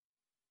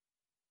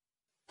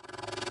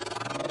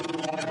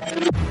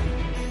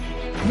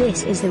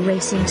This is the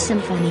racing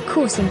symphony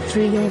coursing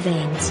through your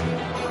veins.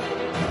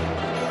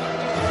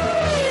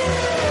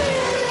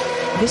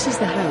 This is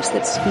the house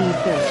that Speed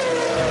built.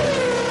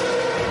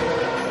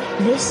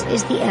 This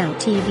is the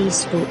LTV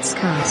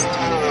Sportscast.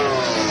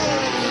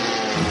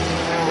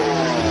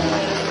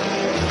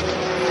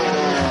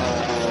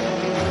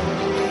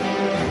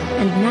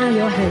 And now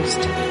your host,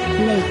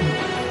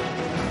 Leighton.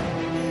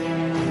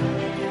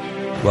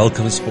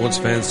 Welcome, sports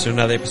fans, to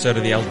another episode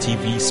of the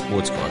LTV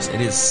Sportscast. It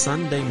is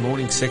Sunday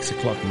morning, 6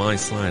 o'clock my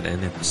side,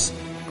 and it's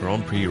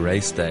Grand Prix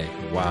race day.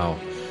 Wow.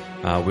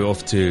 We're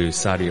off to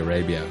Saudi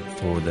Arabia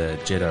for the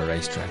Jeddah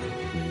racetrack.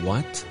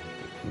 What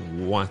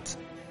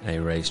a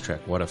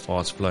racetrack. What a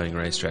fast-flowing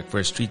racetrack. For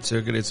a street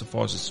circuit, it's the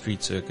fastest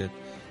street circuit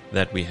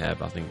that we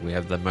have. I think we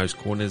have the most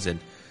corners in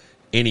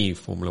any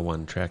Formula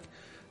One track,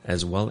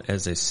 as well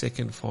as a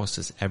second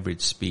fastest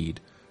average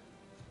speed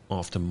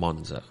after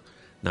Monza.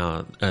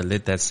 Now,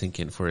 let that sink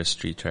in. For a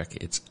street track,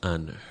 it's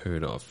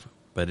unheard of.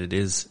 But it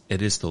is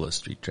still a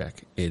street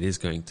track. It is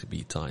going to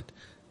be tight.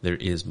 There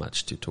is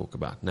much to talk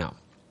about. Now,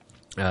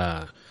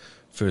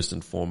 first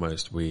and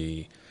foremost,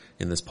 in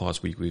this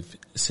past week, we've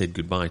said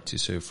goodbye to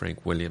Sir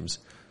Frank Williams.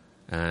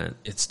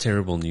 It's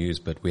terrible news,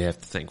 but we have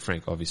to thank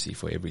Frank, obviously,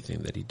 for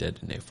everything that he did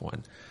in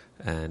F1.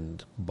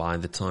 And by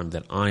the time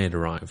that I had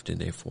arrived in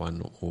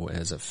F1, or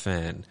as a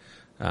fan,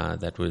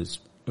 that was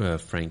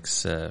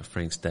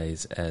Frank's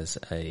days as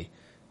a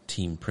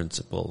team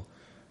principal,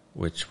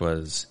 which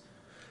was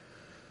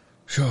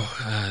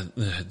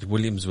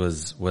Williams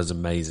was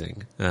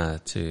amazing,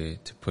 to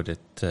put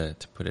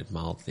it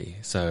mildly.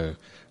 So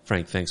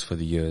Frank, thanks for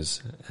the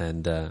years,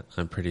 and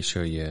I'm pretty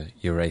sure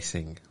you're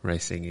racing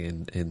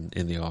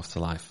in the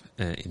afterlife.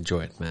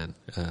 Enjoy it, man.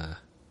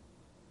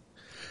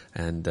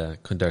 And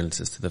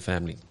condolences to the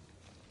family.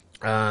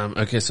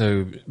 Okay,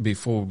 so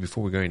before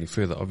we go any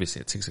further,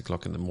 obviously at 6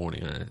 o'clock in the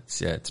morning,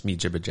 it's me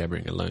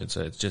jibber-jabbering alone,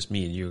 so it's just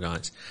me and you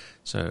guys.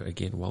 So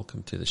again,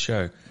 welcome to the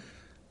show.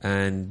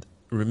 And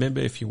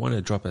remember, if you want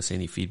to drop us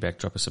any feedback,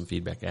 drop us some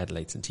feedback at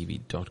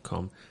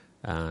LeightonTV.com.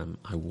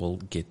 I will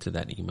get to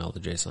that email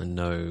address. I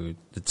know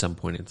at some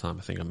point in time,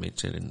 I think I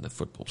mentioned in the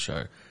football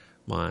show,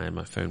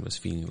 my phone was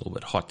feeling a little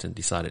bit hot and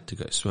decided to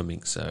go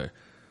swimming, so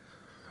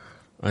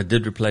I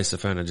did replace the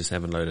phone. I just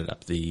haven't loaded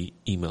up the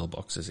email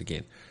boxes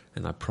again.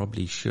 And I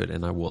probably should,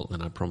 and I will,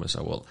 and I promise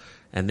I will.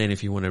 And then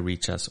if you want to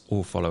reach us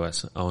or follow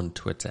us on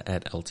Twitter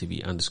at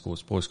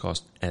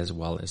LTV_Sportscast, as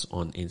well as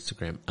on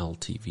Instagram,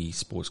 LTV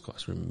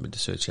Sportscast. Remember to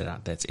search it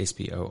out. That's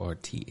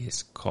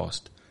SPORTS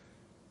cast.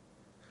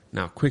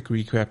 Now, quick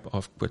recap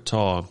of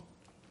Qatar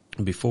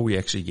before we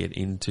actually get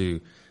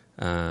into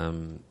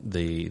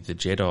the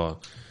Jeddah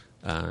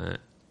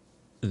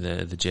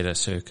the Jeddah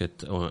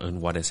circuit,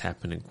 and what has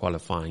happened in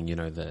qualifying. You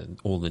know,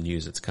 all the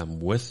news that's come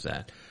with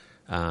that.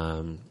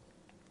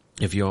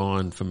 If you're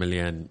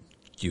unfamiliar and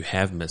you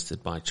have missed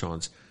it by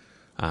chance,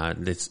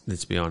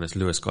 let's be honest,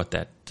 Lewis got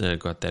that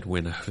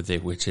win over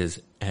there, which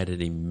has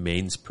added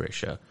immense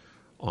pressure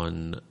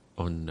on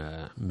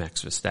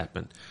Max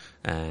Verstappen,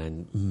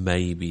 and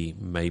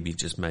maybe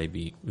just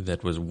maybe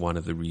that was one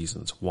of the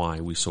reasons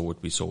why we saw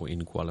what we saw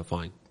in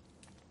qualifying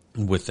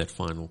with that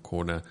final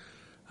corner,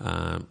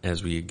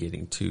 as we are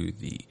getting to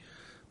the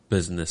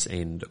business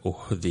end,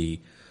 or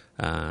the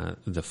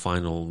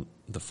final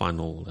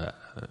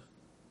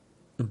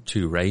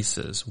two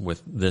races,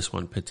 with this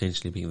one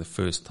potentially being the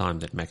first time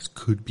that Max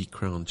could be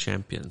crowned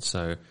champion.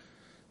 So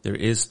there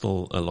is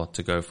still a lot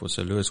to go for.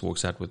 So Lewis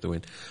walks out with the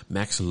win.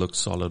 Max looked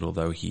solid,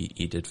 although he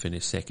did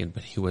finish second,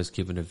 but he was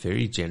given a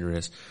very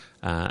generous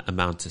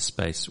amount of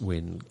space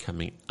when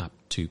coming up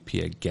to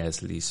Pierre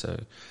Gasly.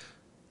 So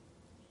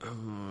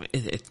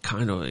it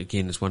kind of,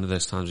 again, it's one of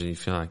those times when you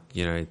feel like,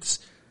 you know,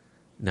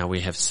 now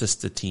we have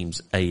sister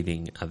teams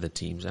aiding other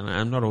teams, and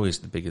I'm not always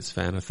the biggest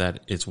fan of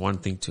that. It's one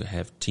thing to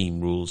have team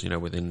rules, you know,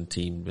 within a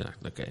team, like,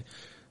 okay,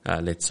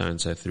 let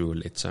so-and-so through, or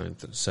let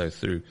so-and-so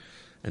through,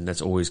 and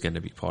that's always going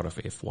to be part of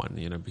F1,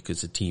 you know, because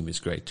the team is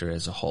greater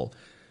as a whole.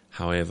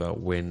 However,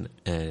 when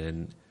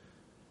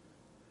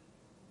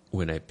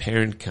a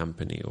parent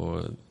company,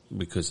 or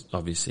because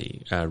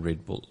obviously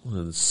Red Bull,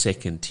 the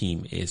second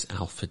team is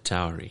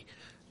AlphaTauri,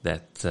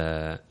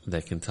 that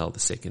they can tell the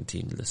second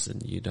team,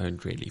 listen, you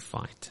don't really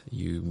fight,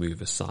 you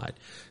move aside.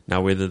 Now,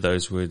 whether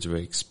those words were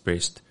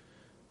expressed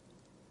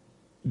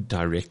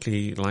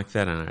directly like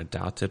that, and I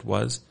doubt it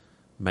was,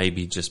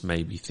 maybe, just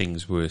maybe,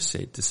 things were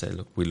said to say,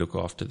 look, we look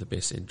after the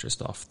best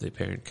interest of the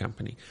parent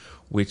company,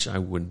 which I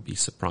wouldn't be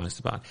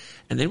surprised about.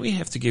 And then we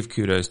have to give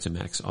kudos to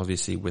Max,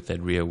 obviously, with that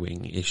rear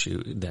wing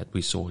issue that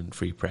we saw in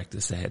free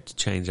practice. They had to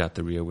change out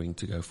the rear wing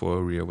to go for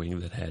a rear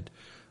wing that had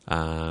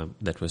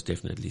that was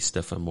definitely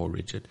stiffer, more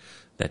rigid,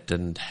 that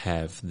didn't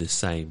have the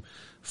same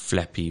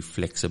flappy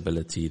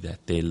flexibility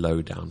that their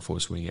low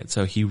downforce wing had.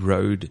 So he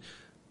rode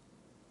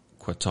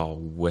Qatar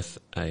with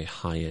a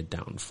higher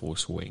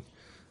downforce wing,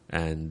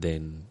 and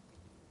then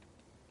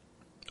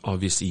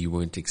obviously you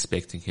weren't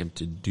expecting him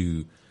to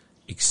do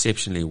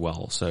exceptionally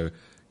well. So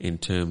in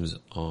terms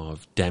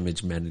of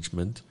damage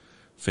management,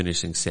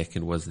 finishing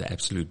second was the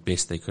absolute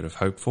best they could have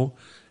hoped for.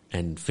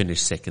 and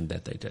finish second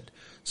that they did.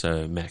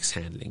 So Max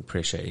handling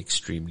pressure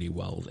extremely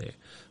well there.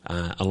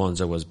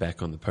 Alonso was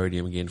back on the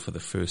podium again for the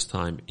first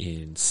time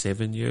in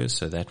 7 years.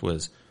 So that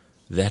was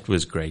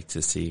great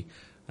to see.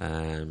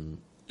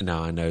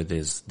 Now I know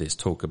there's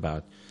talk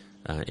about,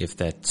 if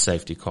that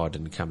safety car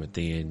didn't come at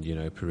the end,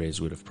 Perez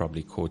would have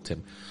probably caught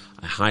him.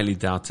 I highly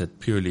doubt it,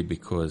 purely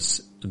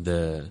because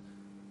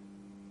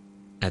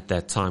at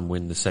that time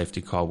when the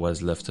safety car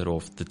was lifted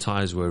off, the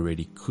tires were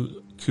already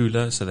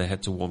cooler, so they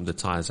had to warm the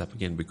tires up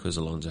again because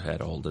Alonso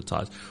had older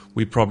tires.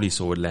 We probably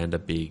saw it land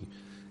up being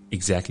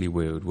exactly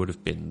where it would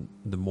have been.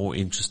 The more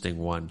interesting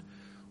one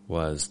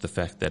was the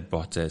fact that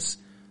Bottas,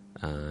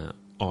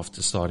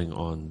 after starting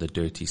on the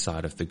dirty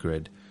side of the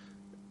grid,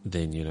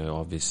 then,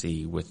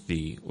 obviously with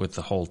the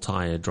whole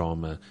tire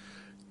drama,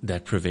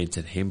 that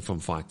prevented him from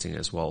fighting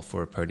as well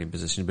for a podium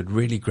position. But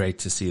really great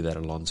to see that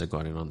Alonso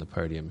got in on the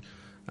podium.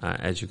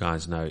 As you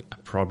guys know, I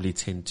probably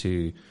tend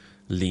to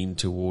lean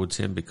towards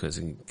him because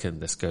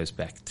this goes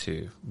back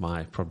to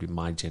probably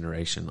my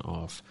generation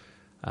of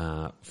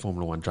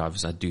Formula One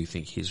drivers. I do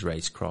think his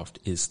racecraft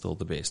is still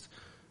the best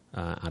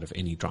out of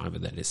any driver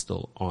that is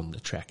still on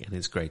the track, and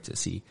it's great to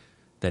see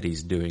that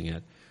he's doing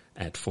it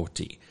at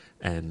 40,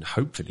 and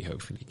hopefully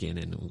again,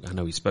 and I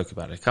know we spoke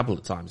about it a couple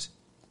of times,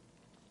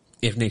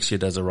 if next year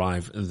does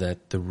arrive,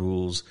 that the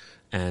rules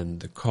and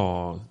the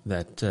car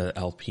that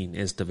Alpine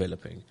is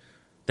developing,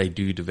 they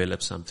do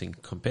develop something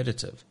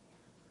competitive.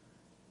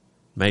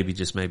 Maybe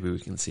we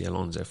can see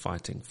Alonso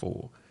fighting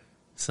for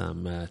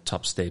some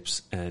top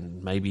steps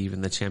and maybe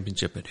even the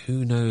championship. But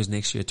who knows,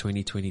 next year,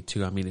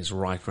 2022, it's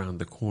right around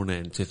the corner.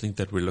 And to think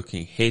that we're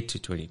looking ahead to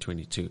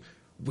 2022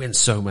 when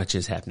so much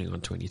is happening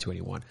on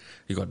 2021.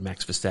 You got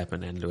Max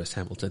Verstappen and Lewis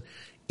Hamilton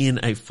in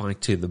a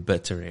fight to the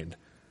bitter end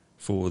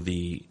for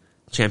the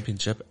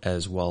championship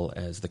as well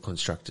as the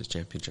Constructors'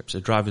 Championship. So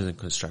drivers and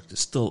constructors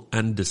still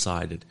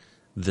undecided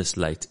this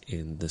late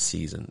in the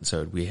season.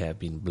 So we have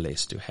been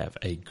blessed to have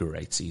a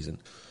great season.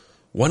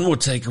 One more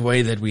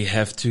takeaway that we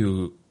have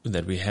to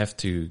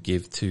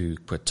give to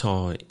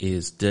Qatar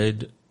is,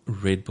 did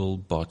Red Bull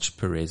botch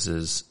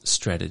Perez's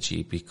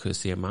strategy?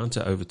 Because the amount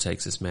of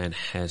overtakes this man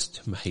has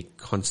to make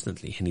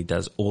constantly, and he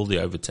does all the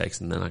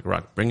overtakes, and they're like,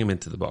 right, bring him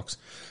into the box.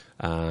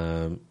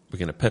 We're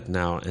going to pit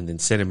now, and then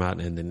set him out,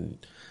 and then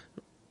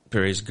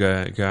Perez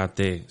go out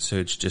there,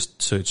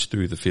 just search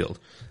through the field.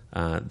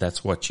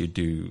 That's what you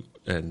do,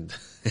 and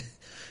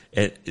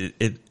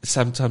it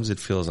sometimes it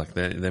feels like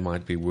they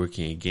might be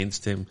working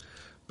against him,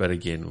 but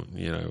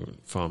again,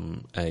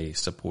 from a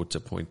supporter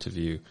point of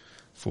view,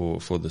 for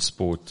the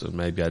sport,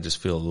 maybe I just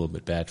feel a little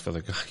bit bad for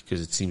the guy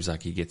because it seems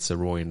like he gets the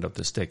raw end of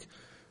the stick.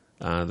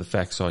 The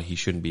facts are he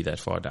shouldn't be that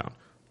far down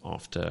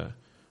after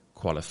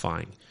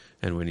qualifying,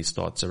 and when he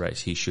starts a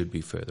race, he should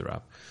be further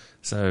up.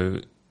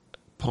 So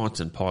part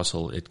and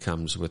parcel, it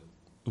comes with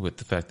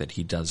the fact that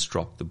he does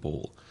drop the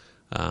ball,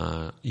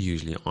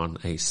 usually on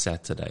a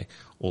Saturday,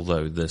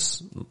 although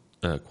this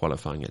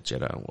qualifying at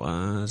Jeddah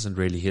wasn't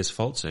really his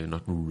fault, so you're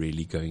not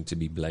really going to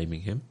be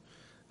blaming him.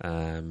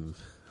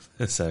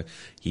 So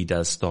he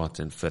does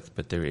start in fifth,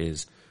 but there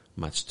is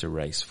much to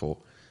race for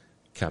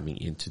coming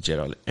into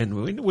Jeddah.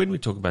 And when we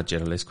talk about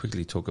Jeddah, let's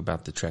quickly talk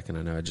about the track. And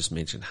I know I just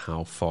mentioned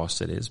how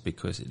fast it is,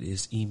 because it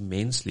is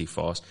immensely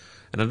fast.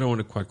 And I don't want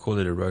to quite call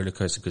it a roller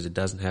coaster because it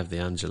doesn't have the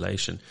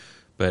undulation.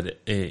 But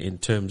in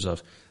terms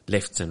of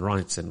lefts and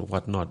rights and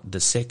whatnot,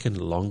 the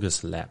second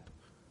longest lap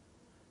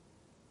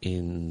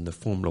in the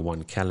Formula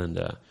One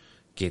calendar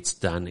gets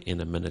done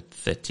in a minute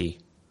 30.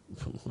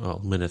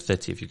 Well, minute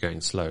 30 if you're going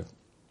slow.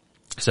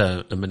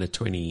 So a minute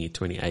 20,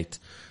 28,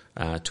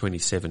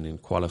 27 in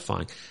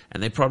qualifying.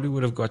 And they probably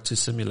would have got to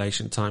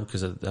simulation time,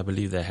 because I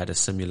believe they had a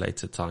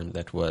simulator time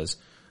that was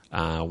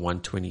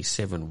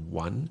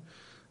 1:27.1,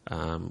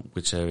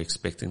 which they were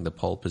expecting the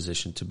pole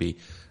position to be.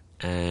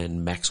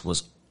 And Max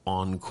was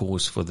on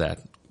course for that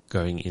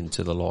going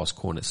into the last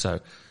corner. So,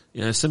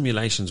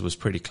 simulations was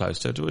pretty close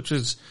to it, which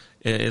is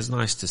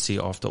nice to see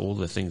after all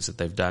the things that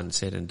they've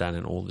said and done,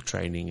 and all the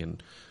training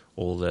and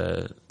all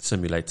the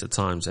simulator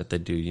times that they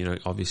do.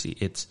 Obviously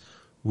it's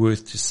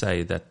worth to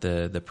say that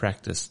the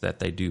practice that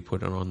they do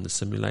put on the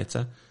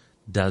simulator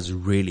does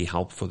really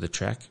help for the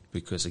track,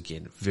 because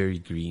again, very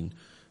green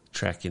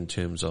track in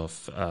terms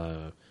of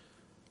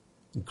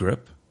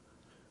grip,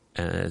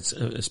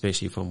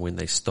 especially from when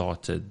they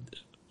started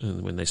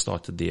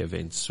the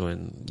events,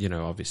 when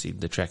obviously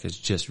the track has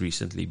just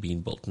recently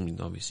been built.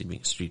 Obviously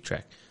being a street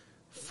track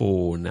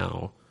for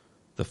now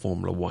the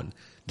Formula One,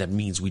 that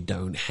means we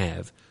don't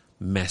have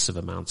massive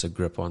amounts of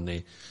grip on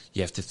there.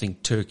 You have to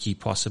think Turkey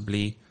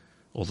possibly,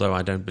 although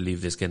I don't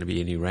believe there's going to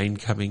be any rain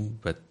coming,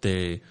 but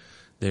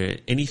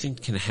anything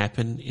can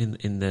happen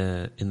in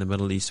the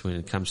Middle East when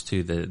it comes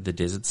to the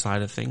desert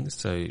side of things.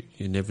 So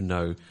you never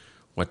know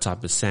what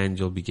type of sand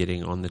you'll be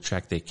getting on the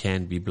track. There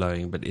can be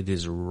blowing, but it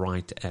is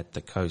right at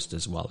the coast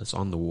as well. It's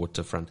on the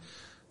waterfront.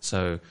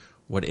 So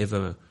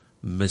whatever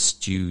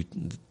mist dew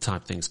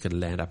type things can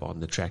land up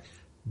on the track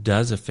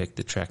does affect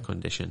the track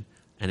condition.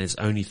 And it's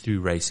only through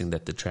racing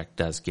that the track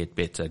does get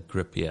better,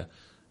 grippier,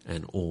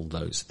 and all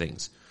those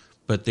things.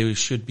 but there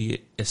should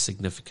be a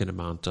significant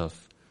amount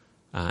of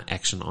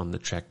action on the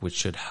track, which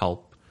should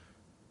help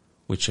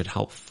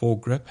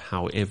foregrip.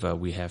 However,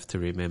 we have to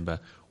remember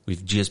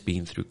we've just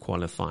been through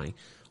qualifying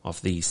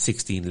of the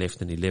 16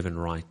 left and 11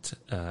 right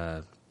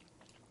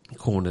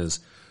corners.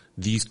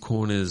 These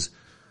corners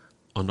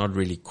are not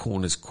really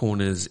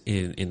corners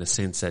in a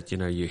sense that,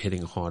 you're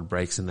hitting hard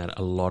brakes, and that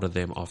a lot of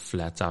them are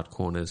flat out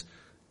corners.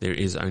 There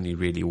is only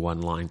really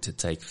one line to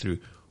take through,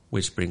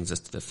 which brings us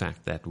to the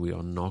fact that we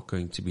are not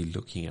going to be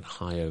looking at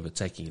high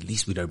overtaking. At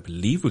least we don't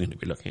believe we're going to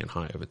be looking at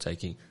high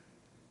overtaking.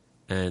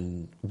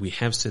 And we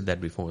have said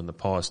that before in the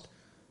past,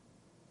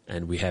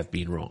 and we have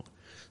been wrong.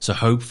 So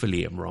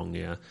hopefully I'm wrong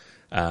here.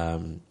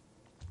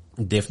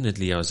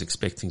 Definitely I was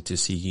expecting to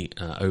see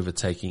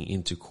overtaking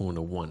into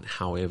corner 1.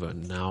 However,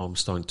 now I'm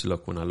starting to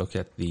look, when I look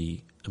at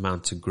the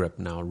amount of grip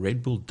now,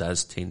 Red Bull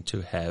does tend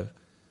to have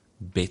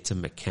better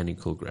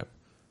mechanical grip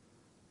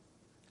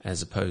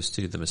as opposed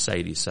to the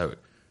Mercedes. So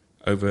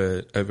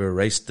over a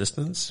race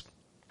distance,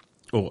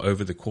 or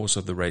over the course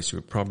of the race,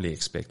 we're probably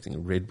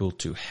expecting Red Bull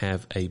to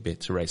have a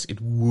better race.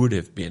 It would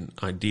have been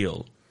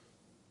ideal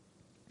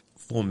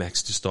for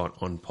Max to start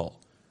on pole.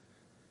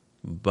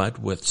 But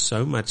with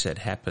so much that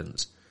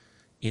happens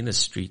in a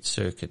street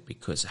circuit,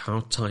 because how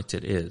tight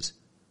it is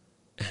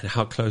and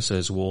how close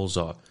those walls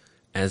are,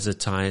 as the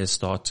tires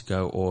start to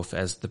go off,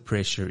 as the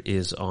pressure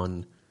is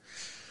on,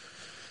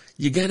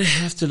 you're going to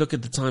have to look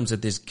at the times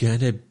that there's going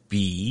to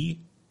be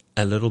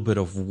a little bit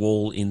of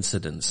wall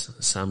incidents.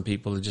 Some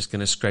people are just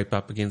going to scrape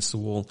up against the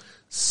wall.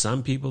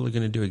 Some people are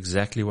going to do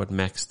exactly what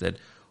Max did.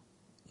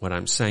 What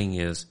I'm saying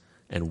is,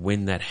 and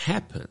when that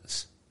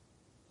happens,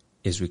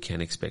 is we can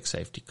expect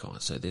safety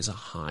cars. So there's a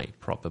high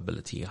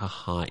probability,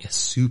 a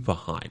super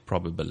high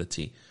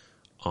probability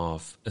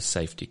of a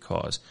safety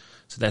cars.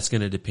 So that's going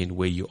to depend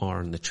where you are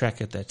on the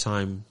track at that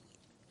time,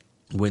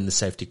 when the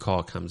safety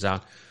car comes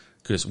out.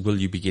 Because will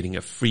you be getting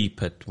a free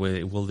pit?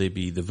 Will there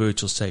be the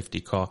virtual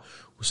safety car?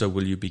 So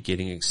will you be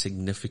getting a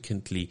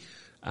significantly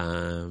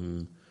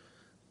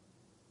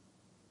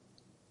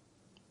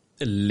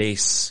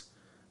less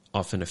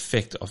of an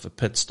effect of a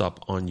pit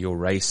stop on your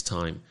race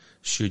time?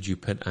 Should you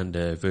put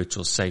under a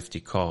virtual safety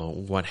car?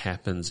 What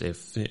happens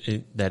if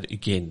that,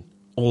 again,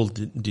 all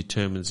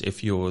determines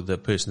if you're the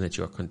person that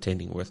you're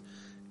contending with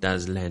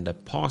does land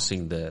up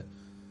passing the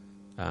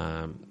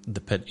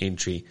pit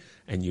entry,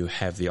 and you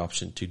have the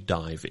option to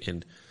dive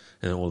in,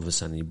 and all of a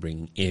sudden you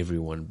bring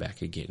everyone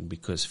back again,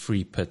 because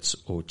free pits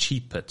or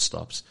cheap pit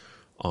stops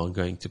are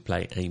going to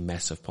play a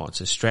massive part.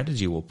 So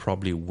strategy will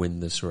probably win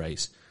this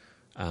race,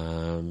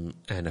 and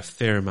a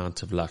fair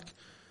amount of luck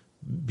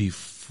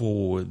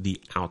before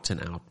the out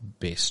and out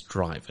best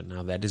driver.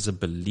 Now that is a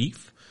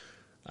belief.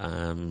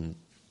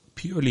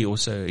 Purely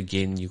also,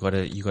 again, you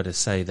gotta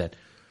say that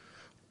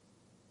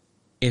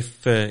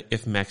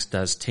if Max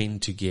does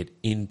tend to get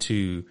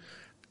into,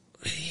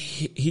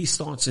 he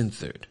starts in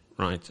third,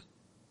 right?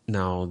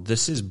 Now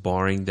this is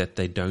barring that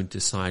they don't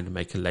decide to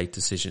make a late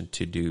decision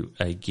to do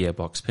a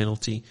gearbox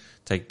penalty,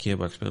 take a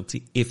gearbox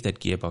penalty. If that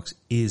gearbox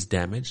is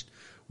damaged,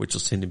 which will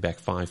send him back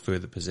 5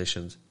 further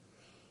positions.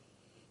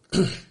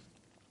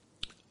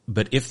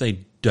 But if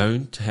they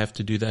don't have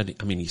to do that,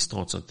 I mean, he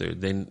starts on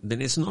third, then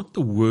it's not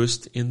the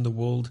worst in the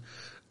world,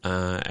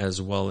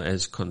 as well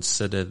as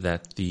consider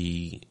that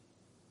the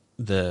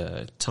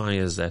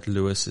tires that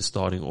Lewis is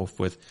starting off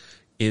with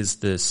is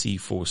the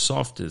C4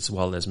 soft, as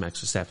well as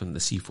Max Verstappen, the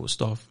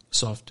C4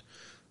 soft,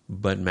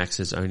 but Max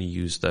has only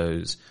used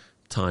those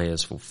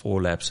tires for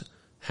 4 laps.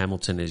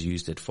 Hamilton has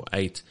used it for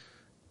 8,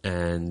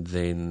 and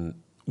then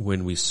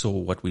when we saw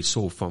what we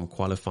saw from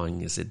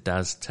qualifying is it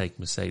does take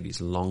Mercedes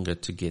longer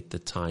to get the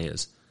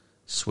tires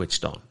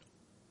switched on.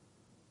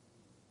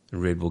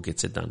 Red Bull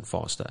gets it done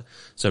faster.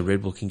 So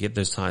Red Bull can get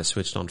those tires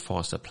switched on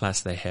faster,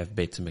 plus they have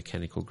better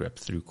mechanical grip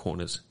through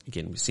corners.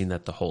 Again, we've seen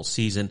that the whole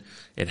season.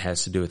 It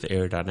has to do with the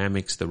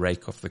aerodynamics, the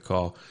rake of the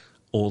car,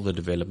 all the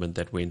development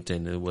that went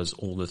in. It was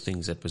all the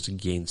things that was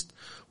against,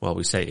 well,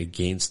 we say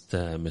against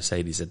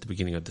Mercedes at the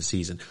beginning of the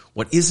season.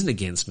 What isn't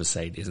against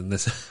Mercedes, and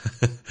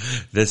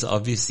this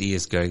obviously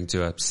is going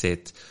to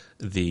upset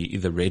the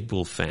Red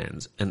Bull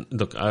fans. And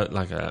look,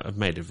 I've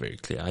made it very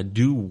clear. I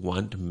do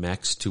want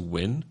Max to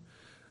win,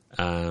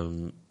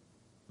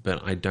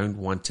 but I don't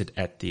want it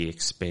at the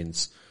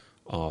expense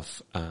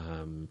of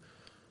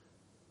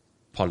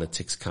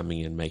politics coming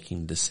in,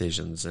 making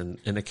decisions, and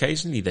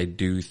occasionally they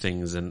do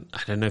things, and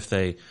I don't know if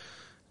there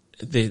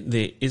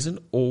isn't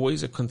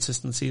always a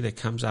consistency that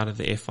comes out of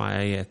the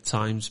FIA at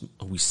times.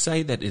 We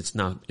say that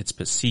it's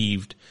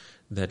perceived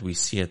that we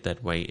see it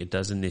that way. It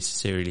doesn't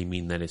necessarily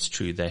mean that it's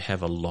true. They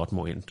have a lot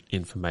more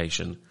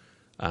information,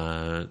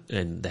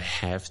 and they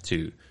have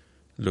to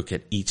look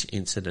at each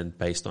incident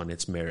based on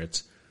its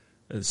merits.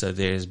 And so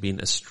there has been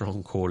a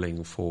strong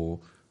calling for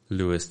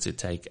Lewis to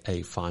take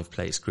a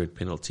 5-place grid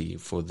penalty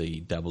for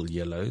the double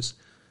yellows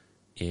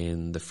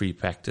in the free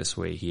practice,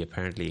 where he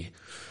apparently,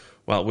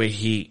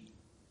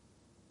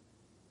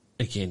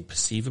 again,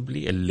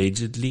 perceivably,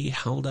 allegedly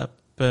held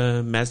up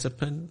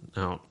Mazepin.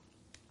 Now,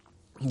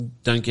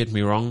 don't get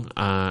me wrong.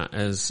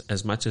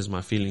 As much as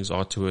my feelings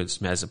are towards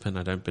Mazepin,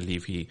 I don't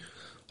believe he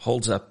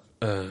holds up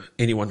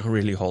anyone who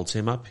really holds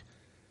him up.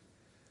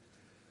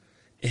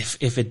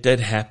 If it did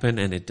happen,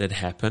 and it did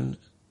happen,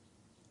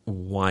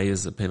 why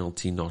is the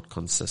penalty not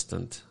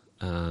consistent?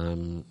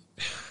 It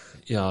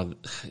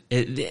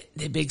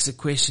begs the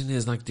question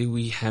is like, do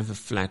we have a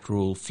flat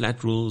rule?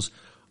 Flat rules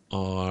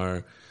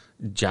are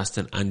just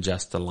and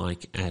unjust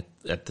alike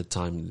at the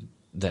time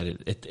that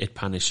it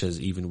punishes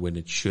even when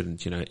it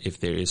shouldn't, if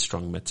there is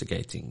strong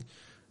mitigating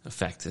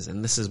factors.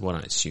 And this is what I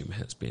assume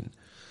has been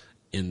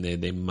in there.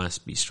 There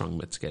must be strong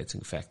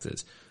mitigating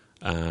factors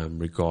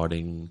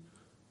regarding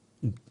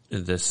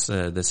this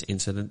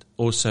incident.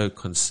 Also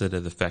consider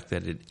the fact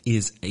that it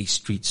is a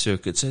street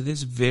circuit, so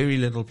there's very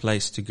little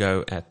place to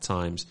go at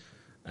times,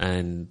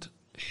 and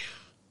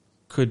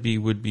could be,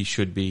 would be,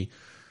 should be.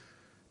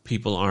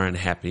 People are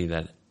unhappy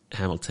that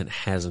Hamilton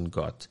hasn't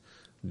got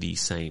the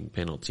same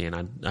penalty, and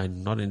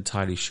I'm not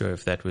entirely sure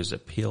if that was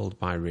appealed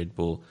by Red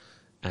Bull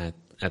at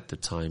the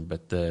time,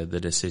 but the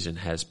decision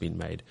has been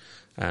made.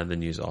 The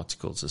news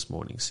articles this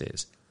morning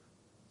says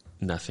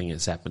nothing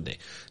has happened there.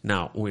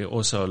 Now, we're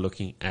also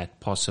looking at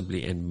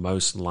possibly and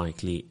most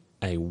likely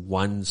a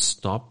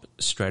one-stop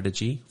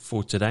strategy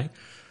for today.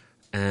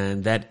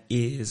 And that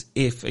is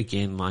if,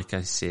 again, like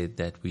I said,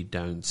 that we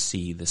don't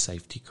see the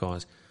safety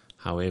cars.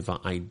 However,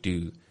 I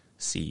do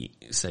see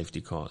safety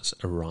cars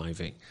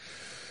arriving.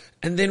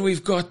 And then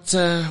we've got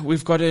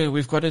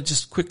to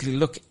just quickly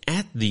look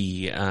at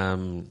the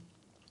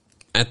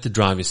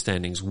driver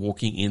standings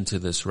walking into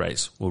this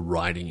race, or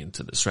riding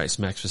into this race.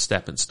 Max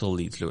Verstappen still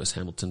leads Lewis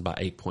Hamilton by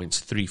 8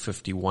 points,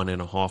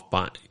 351.5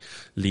 by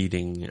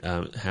leading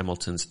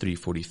Hamilton's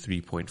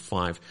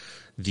 343.5.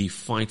 The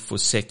fight for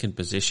second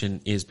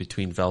position is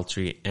between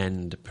Valtteri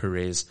and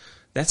Perez.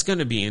 That's going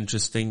to be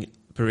interesting.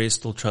 Perez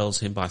still trails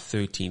him by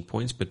 13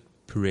 points, but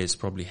Perez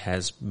probably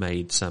has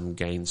made some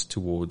gains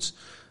towards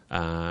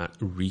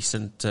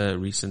recent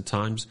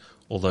times,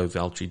 although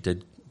Valtteri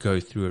did go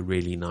through a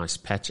really nice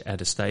patch at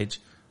a stage.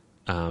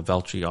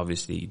 Valtteri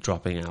obviously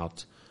dropping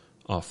out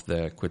of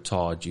the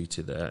Qatar due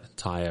to the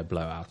tyre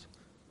blowout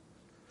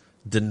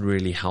didn't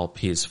really help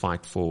his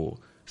fight for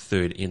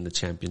third in the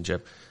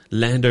championship.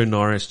 Lando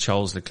Norris,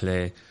 Charles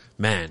Leclerc.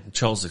 Man,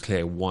 Charles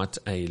Leclerc, what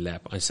a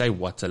lap. I say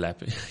what a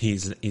lap.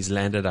 He's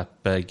landed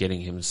up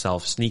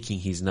sneaking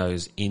his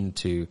nose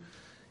into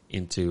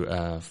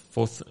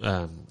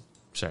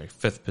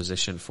fifth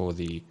position for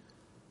the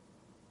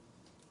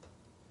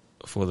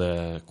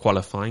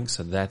qualifying.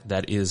 So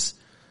that's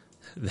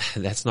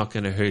not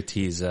going to hurt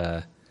his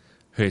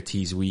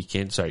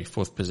weekend.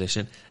 Fourth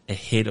position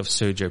ahead of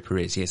Sergio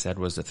Perez. Yes, that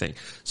was the thing.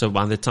 So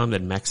by the time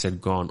that Max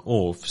had gone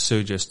off,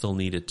 Sergio still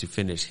needed to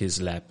finish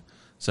his lap.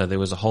 So there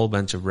was a whole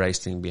bunch of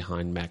racing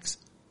behind Max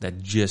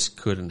that just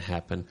couldn't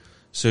happen.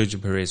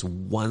 Sergio Perez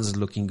was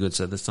looking good.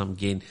 So this time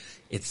again,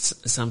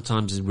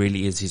 sometimes it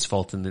really is his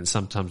fault, and then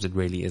sometimes it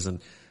really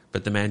isn't.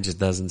 But the man just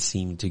doesn't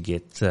seem to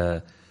get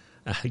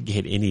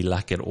any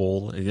luck at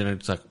all.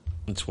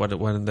 It's one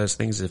of those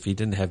things. If he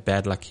didn't have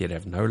bad luck, he'd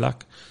have no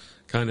luck,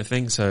 kind of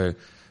thing. So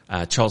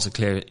Charles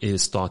Leclerc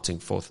is starting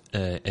fourth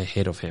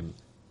ahead of him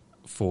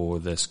for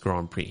this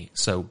Grand Prix.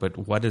 So, but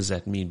what does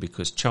that mean?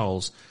 Because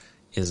Charles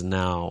is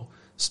now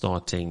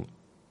starting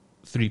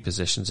 3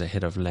 positions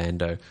ahead of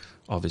Lando.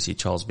 Obviously,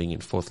 Charles being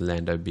in fourth,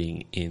 Lando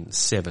being in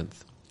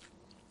seventh.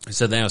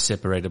 So they are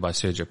separated by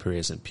Sergio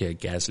Perez and Pierre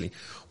Gasly,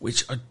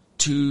 which are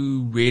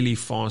 2 really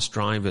fast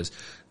drivers.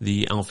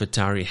 The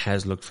AlphaTauri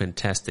has looked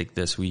fantastic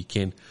this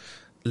weekend.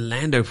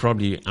 Lando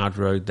probably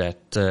outrode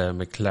that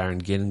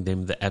McLaren, getting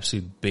them the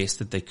absolute best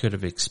that they could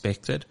have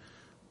expected.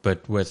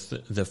 But with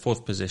the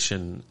fourth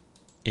position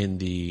in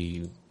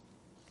the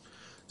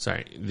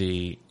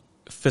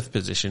 5th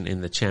position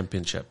in the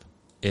championship,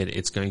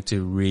 it's going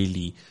to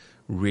really,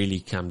 really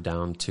come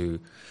down to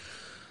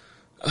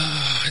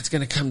it's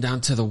going to come down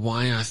to the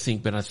wire, I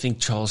think. But I think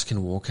Charles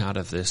can walk out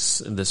of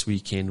this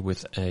weekend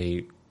with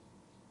a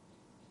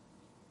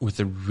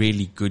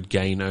really good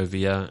gain over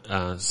here.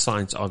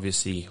 Sainz,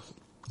 obviously,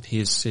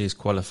 his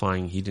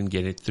qualifying, he didn't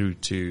get through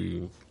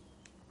to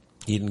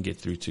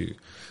Q2.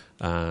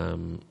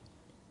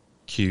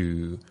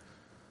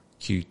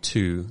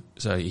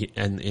 So he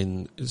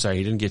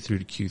didn't get through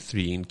to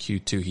Q3. In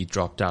Q2 he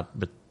dropped out,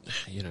 but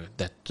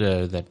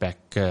that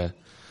back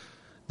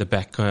the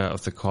back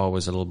of the car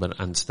was a little bit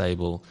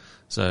unstable,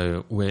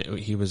 so where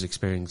he was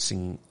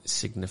experiencing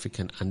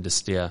significant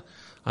understeer,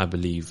 I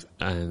believe,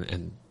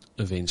 and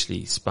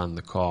eventually spun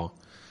the car.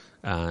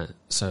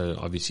 So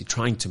obviously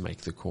trying to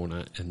make the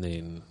corner, and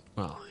then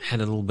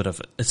had a little bit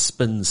of a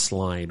spin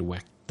slide,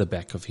 whacked the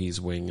back of his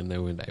wing, and they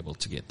weren't able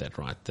to get that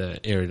right. The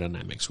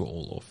aerodynamics were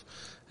all off,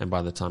 and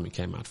by the time he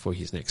came out for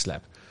his next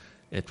lap,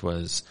 it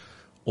was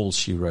all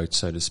she wrote,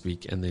 so to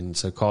speak. And then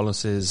so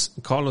Carlos is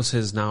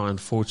now,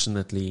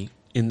 unfortunately,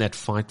 in that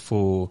fight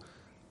for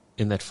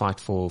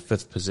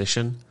 5th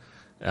position.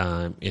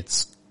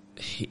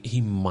 he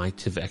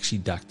might have actually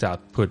ducked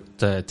out,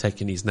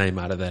 taken his name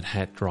out of that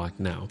hat right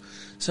now.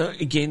 So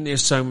again,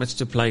 there's so much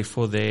to play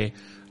for there,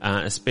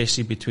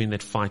 especially between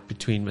that fight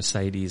between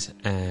Mercedes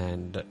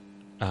and,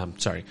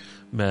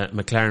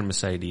 McLaren,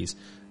 Mercedes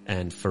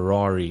and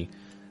Ferrari.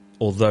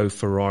 Although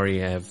Ferrari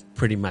have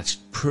pretty much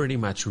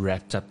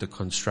wrapped up the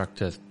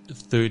constructor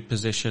third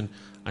position,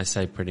 I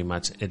say pretty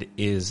much, it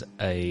is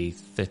a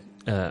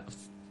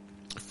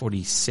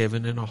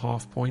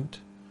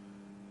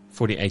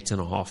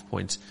 48.5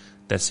 points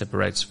that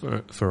separates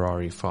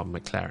Ferrari from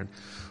McLaren.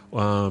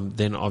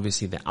 Then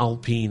obviously the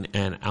Alpine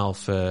Renault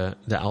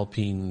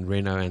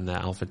and the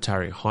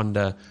AlphaTauri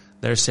Honda,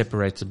 they're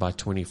separated by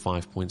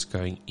 25 points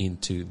going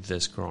into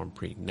this Grand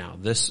Prix. Now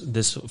this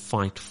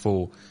fight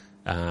for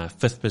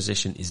fifth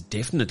position is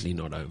definitely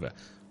not over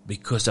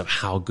because of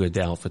how good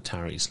the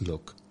AlphaTauris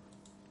look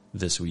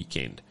this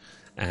weekend.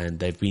 And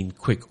they've been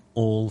quick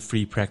all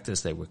free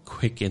practice. They were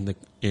quick in the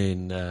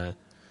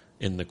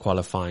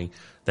qualifying.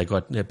 They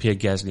got Pierre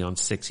Gasly on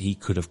 6. He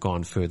could have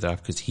gone further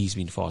up because he's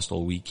been fast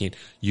all weekend.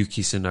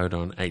 Yuki Tsunoda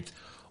on 8.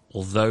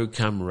 Although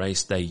come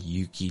race day,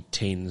 Yuki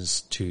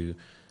tends to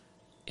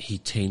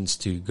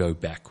go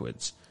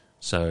backwards.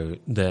 So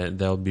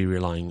they'll be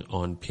relying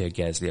on Pierre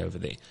Gasly over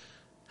there.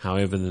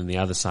 However, then the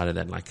other side of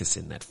that, like I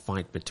said, in that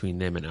fight between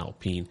them and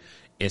Alpine,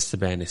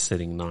 Esteban is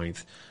sitting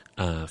 9th.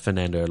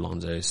 Fernando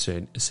Alonso is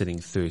sitting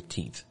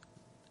 13th.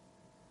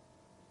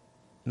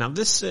 Now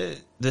there's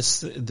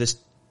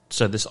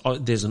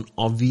an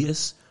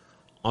obvious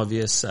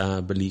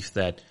belief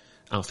that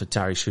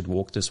AlphaTauri should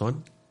walk this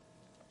one,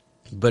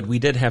 but we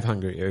did have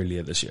Hungary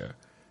earlier this year,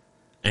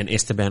 and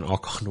Esteban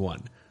Ocon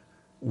won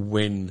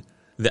when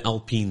the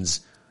Alpines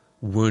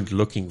weren't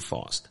looking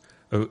fast.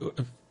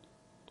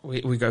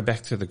 We go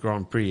back to the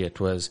Grand Prix. It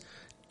was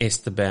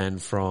Esteban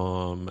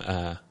from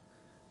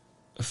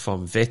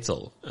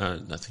Vettel.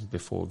 I think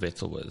before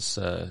Vettel was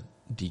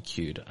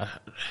DQ'd. I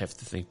have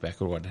to think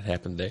back on what had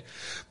happened there.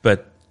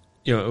 But,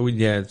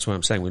 that's what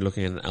I'm saying. We're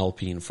looking at an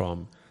Alpine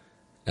from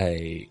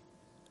a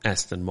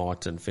Aston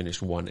Martin,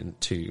 finished 1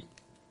 and 2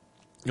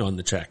 on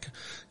the track.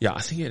 Yeah,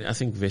 I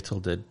think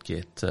Vettel did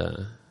get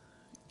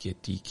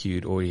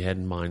DQ'd, or he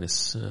had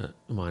minus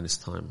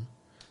time.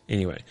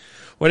 Anyway,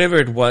 whatever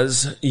it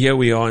was, here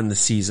we are in the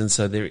season,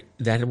 so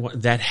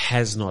that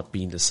has not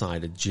been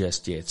decided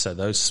just yet. So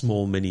those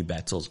small mini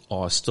battles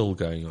are still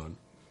going on.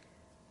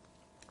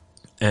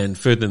 And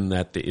further than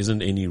that, there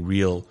isn't any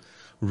real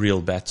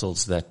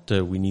battles that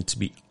we need to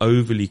be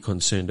overly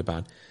concerned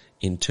about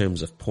in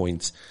terms of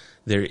points.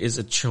 There is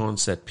a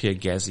chance that Pierre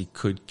Gasly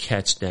could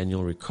catch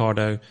Daniel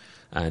Ricciardo.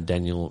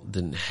 Daniel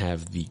didn't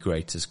have the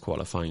greatest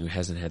qualifying,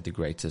 hasn't had the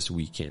greatest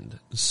weekend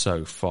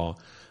so far.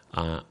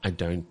 I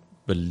don't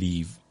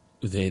believe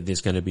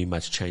there's going to be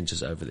much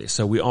changes over there.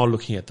 So we are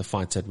looking at the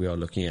fights that we are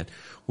looking at.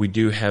 We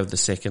do have the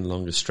second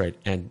longest straight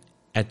and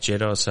at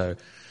Jeddah. So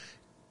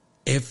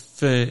if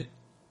the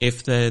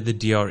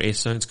DRS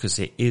zones, because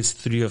there is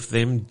 3 of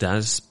them,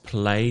 does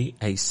play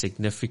a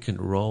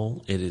significant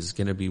role, it is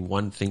going to be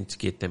one thing to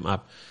get them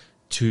up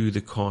to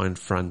the car in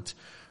front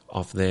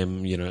of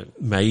them.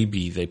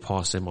 Maybe they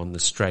pass them on the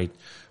straight,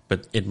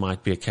 but it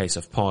might be a case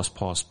of pass.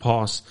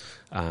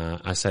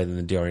 I say in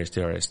the DRS,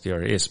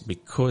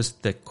 because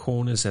the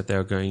corners that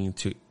they're going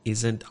into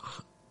isn't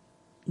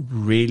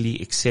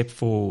really, except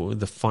for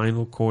the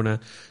final corner,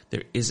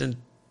 there isn't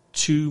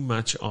too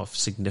much of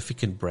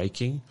significant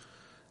braking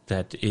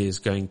that is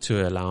going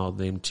to allow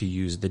them to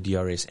use the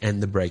DRS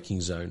and the braking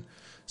zone.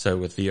 So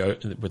with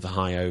the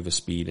high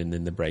overspeed and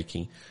then the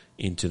braking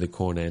into the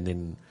corner, and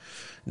then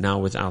now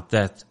without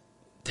that,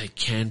 they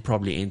can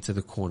probably enter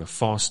the corner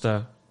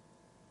faster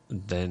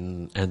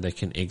and they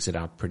can exit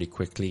out pretty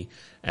quickly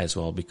as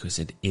well, because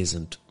it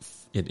isn't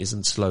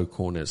slow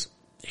corners.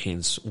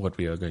 Hence what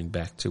we are going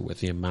back to with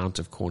the amount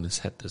of corners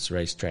that this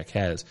racetrack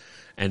has,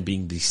 and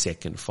being the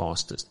second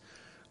fastest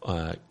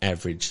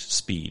average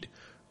speed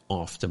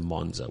after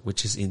Monza,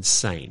 which is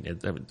insane.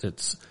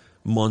 It's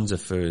Monza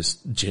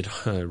first,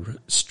 Jeddah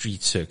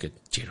Street Circuit.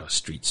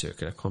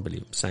 I can't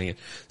believe I'm saying it.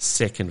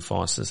 Second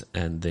fastest,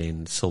 and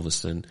then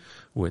Silverstone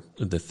with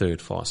the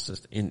third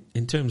fastest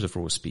in terms of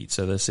raw speed.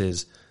 So this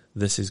is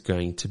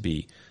going to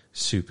be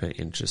super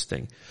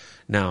interesting.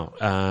 Now,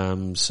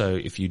 so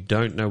if you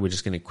don't know, we're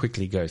just going to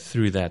quickly go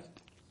through that.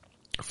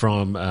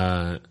 From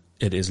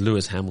it is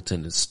Lewis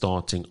Hamilton is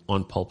starting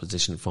on pole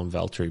position from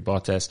Valtteri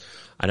Bottas.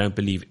 I don't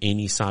believe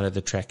any side of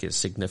the track is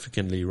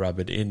significantly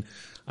rubbered in.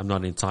 I'm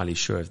not entirely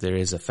sure if there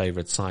is a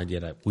favorite side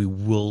yet. We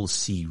will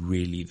see,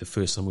 really. The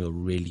first time we'll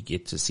really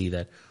get to see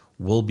that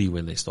will be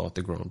when they start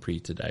the Grand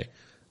Prix today.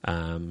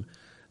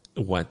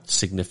 What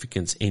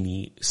significance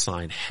any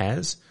side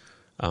has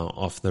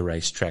off the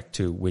racetrack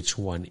to which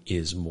one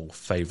is more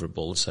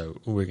favorable. So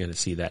we're going to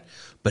see that.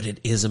 But it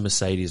is a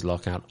Mercedes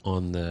lockout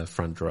on the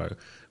front row,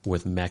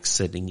 with Max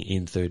sitting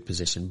in third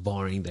position,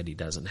 barring that he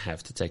doesn't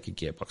have to take a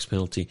gearbox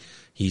penalty.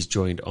 He's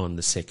joined on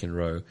the second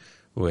row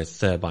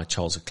with by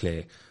Charles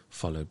Leclerc,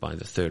 followed by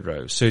the third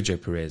row, Sergio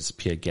Perez,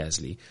 Pierre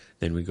Gasly.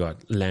 Then we got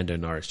Lando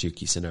Norris,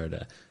 Yuki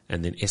Tsunoda,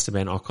 and then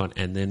Esteban Ocon,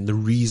 and then the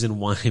reason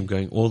why I'm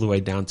going all the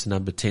way down to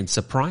number 10,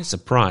 surprise,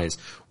 surprise,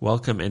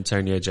 welcome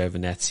Antonio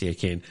Giovinazzi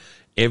again.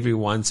 Every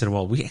once in a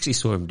while, we actually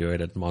saw him do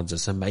it at Monza,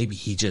 so maybe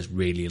he just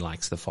really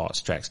likes the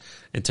fast tracks.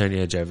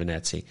 Antonio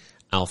Giovinazzi,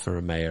 Alfa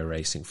Romeo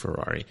Racing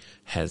Ferrari,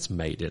 has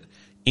made it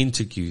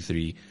into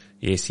Q3.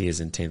 Yes, he is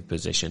in 10th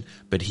position,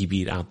 but he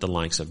beat out the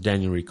likes of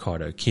Daniel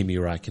Ricciardo, Kimi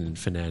Räikkönen,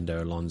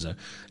 Fernando Alonso,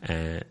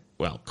 and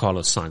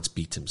Carlos Sainz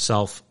beat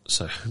himself,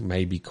 so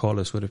maybe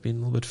Carlos would have been a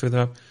little bit further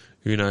up.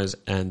 Who knows?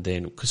 And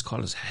then, because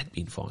Carlos had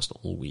been fast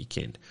all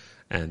weekend.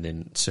 And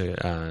then,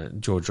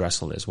 George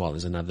Russell as well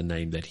is another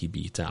name that he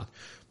beat out,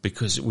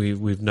 because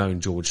we've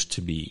known George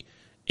to be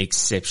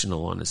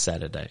exceptional on a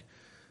Saturday.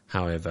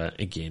 However,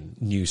 again,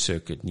 new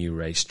circuit, new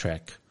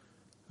racetrack,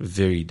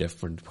 very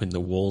different. When the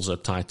walls are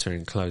tighter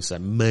and closer,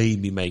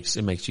 maybe makes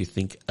you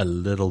think a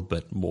little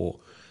bit more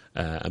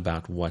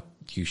about what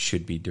you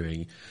should be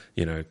doing.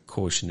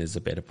 Caution is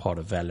a better part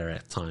of valor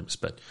at times,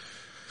 but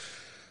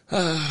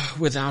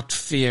without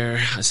fear,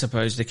 I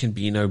suppose there can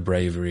be no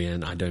bravery,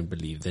 and I don't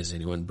believe there's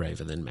anyone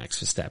braver than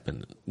Max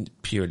Verstappen.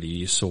 Purely,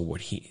 you saw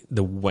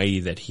the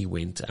way that he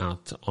went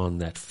out on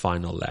that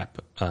final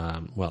lap,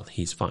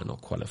 his final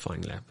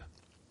qualifying lap.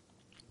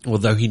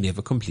 Although he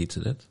never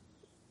completed it.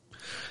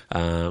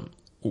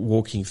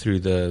 Walking through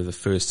the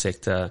first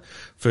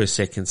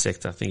second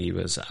sector, I think he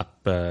was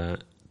up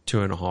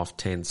 2.5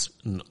 tenths,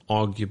 and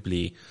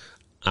arguably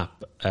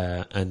up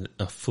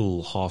a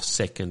full half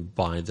second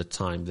by the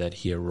time that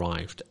he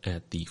arrived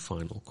at the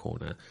final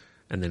corner.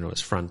 And then it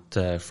was front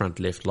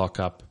left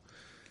lockup.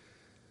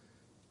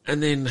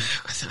 And then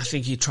I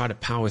think he tried to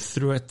power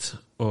through it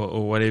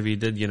or whatever he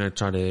did,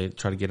 try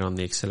to get on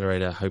the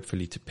accelerator,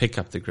 hopefully to pick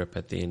up the grip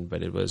at the end.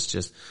 But it was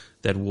just,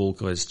 that wall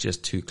was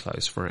just too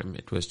close for him.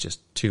 It was just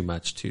too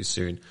much too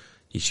soon.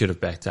 He should have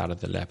backed out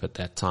of the lap at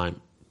that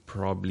time.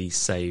 Probably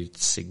saved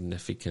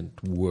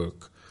significant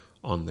work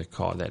on the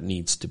car that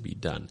needs to be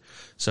done.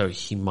 So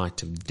he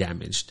might have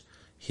damaged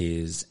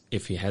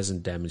if he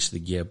hasn't damaged the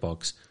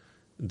gearbox,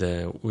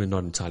 we're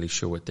not entirely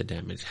sure what the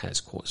damage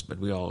has caused, but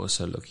we are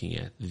also looking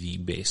at the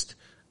best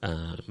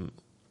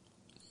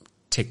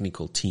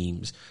technical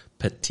teams,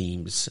 pit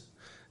teams,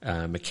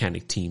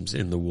 mechanic teams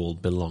in the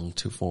world belong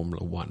to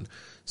Formula One.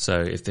 So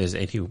if there's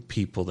any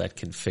people that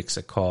can fix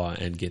a car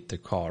and get the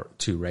car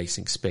to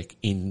racing spec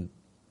in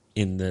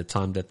the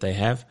time that they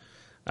have,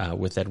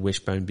 with that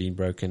wishbone being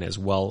broken as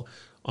well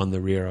on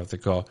the rear of the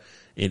car,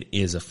 it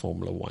is a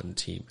Formula One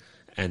team.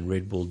 And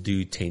Red Bull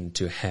do tend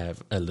to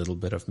have a little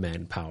bit of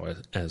manpower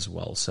as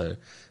well. So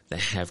they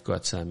have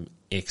got some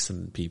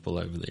excellent people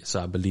over there. So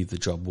I believe the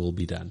job will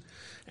be done.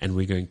 And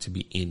we're going to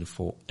be in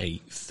for a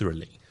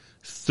thrilling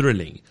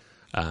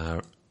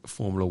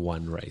Formula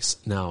One race.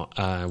 Now,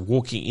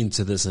 walking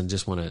into this, and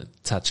just want to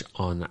touch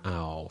on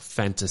our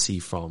fantasy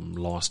from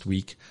last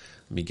week.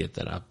 Let me get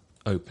that up,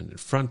 open in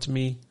front of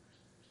me.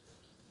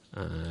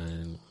 Here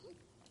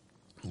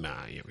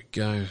we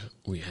go.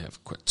 We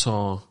have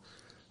Qatar.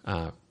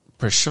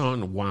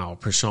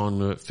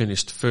 Prashant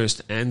finished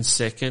first and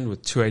second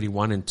with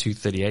 281 and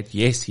 238.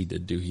 Yes, he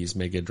did do his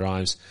mega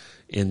drives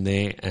in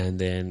there. And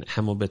then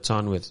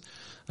Hamilton with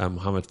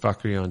Mohamed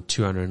Fakhri on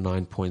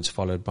 209 points,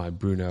 followed by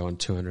Bruno on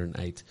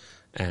 208.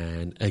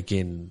 And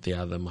again, the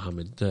other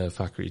Mohamed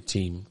Fakhri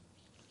team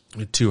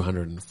with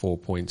 204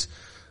 points.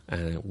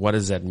 What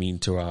does that mean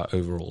to our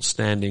overall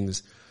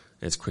standings?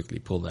 Let's quickly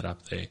pull that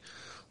up there.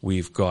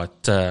 We've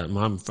got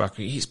Mohamed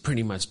Fakhri. He's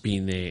pretty much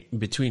been there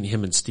between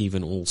him and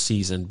Steven all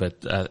season,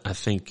 but I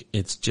think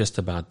it's just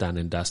about done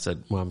and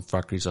dusted. Mohamed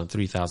Fakhri's on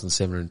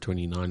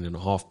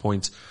 3,729.5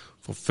 points.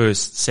 For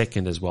first,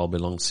 second as well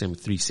belongs to him,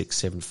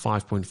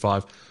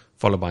 3,675.5,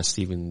 followed by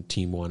Steven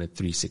Team 1 at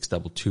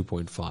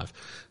 3,622.5.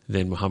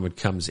 Then Mohamed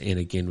comes in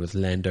again with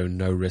Lando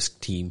No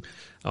Risk Team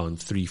on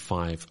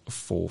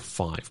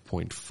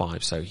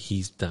 3,545.5. So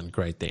he's done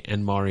great there.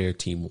 And Mario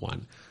Team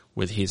 1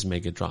 with his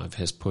Mega Drive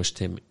has pushed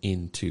him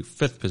into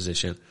 5th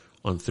position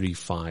on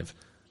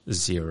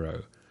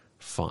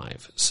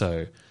 3,505.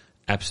 So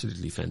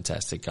absolutely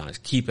fantastic, guys.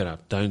 Keep it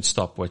up. Don't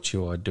stop what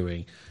you are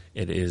doing.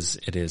 It is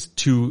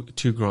two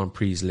Grand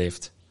Prix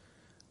left.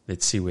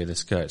 Let's see where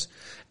this goes.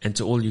 And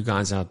to all you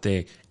guys out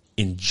there,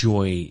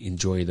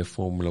 enjoy the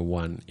Formula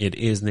One. It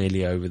is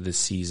nearly over this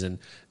season.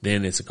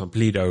 Then it's a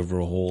complete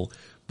overhaul,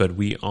 but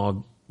we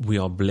are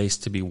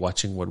blessed to be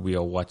watching what we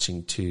are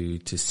watching to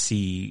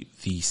see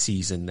the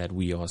season that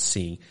we are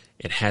seeing.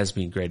 It has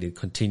been great. It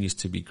continues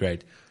to be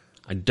great.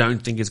 I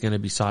don't think it's going to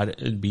be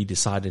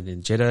decided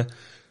in Jeddah.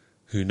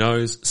 Who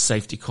knows?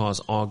 Safety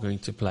cars are going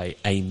to play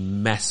a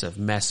massive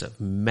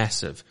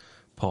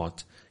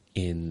part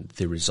in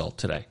the result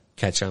today.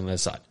 Catch you on the other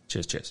side.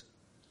 Cheers.